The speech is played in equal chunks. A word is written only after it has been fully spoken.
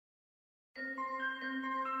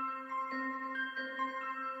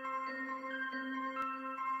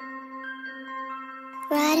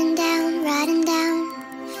Riding down,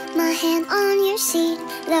 my hand on your seat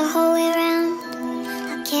the whole way round.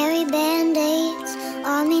 I carry band-aids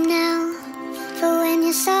on me now, for when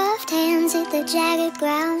your soft hands hit the jagged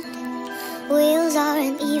ground. Wheels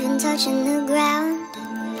aren't even touching the ground.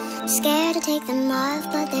 Scared to take them off,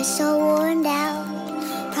 but they're so worn out.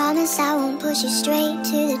 Promise I won't push you straight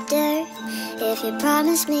to the dirt. If you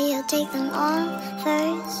promise me you'll take them off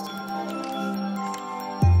first.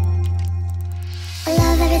 I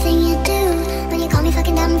love everything you do. When you call me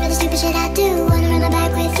fucking dumb for the stupid shit I do. Wanna run my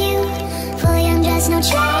back with you, fully undressed, no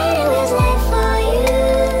training wheels left for you.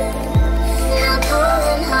 I'll pull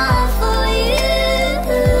them hard for you.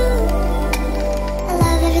 I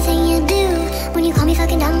love everything you do. When you call me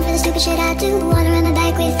fucking dumb for the stupid shit I do. Wanna run my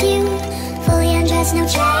back with you, fully undressed, no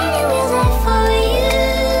training wheels left for you.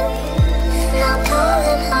 I'll pull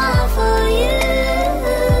them hard for you.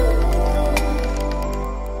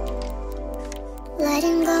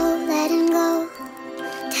 Letting go,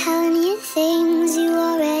 telling you things you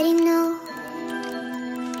already know.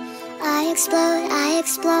 I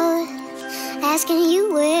explode, asking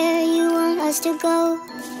you where you want us to go.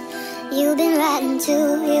 You've been riding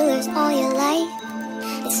two-wheelers all your life.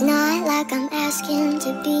 It's not like I'm asking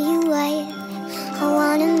to be your wife. I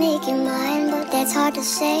wanna make you mine, but that's hard to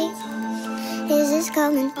say. Is this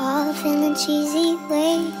coming off in a cheesy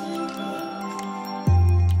way?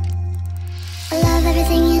 I love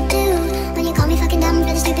everything you do. When you call me fucking dumb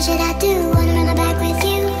for the stupid shit I do. Wanna run my back with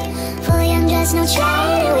you, fully undressed, no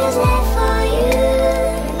training wheels left for you.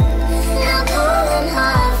 I'll pull them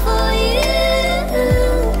hard for you.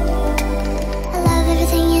 I love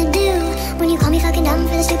everything you do. When you call me fucking dumb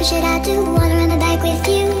for the stupid shit I do. Wanna run my back with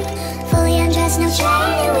you, fully undressed, no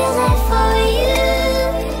training wheels left for you.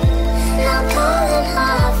 I'll pull them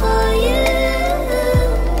hard for you.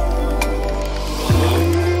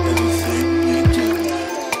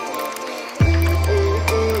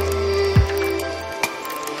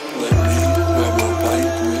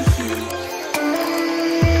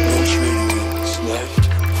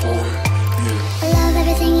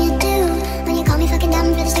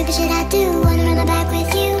 Stupid shit I do. Wanna run my back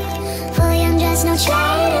with you, fully undressed, no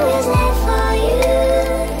training wheels left for you.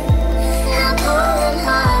 I'll pull them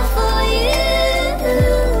hard for you.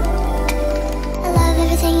 I love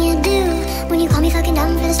everything you do. When you call me fucking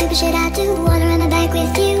dumb for the stupid shit I do. Wanna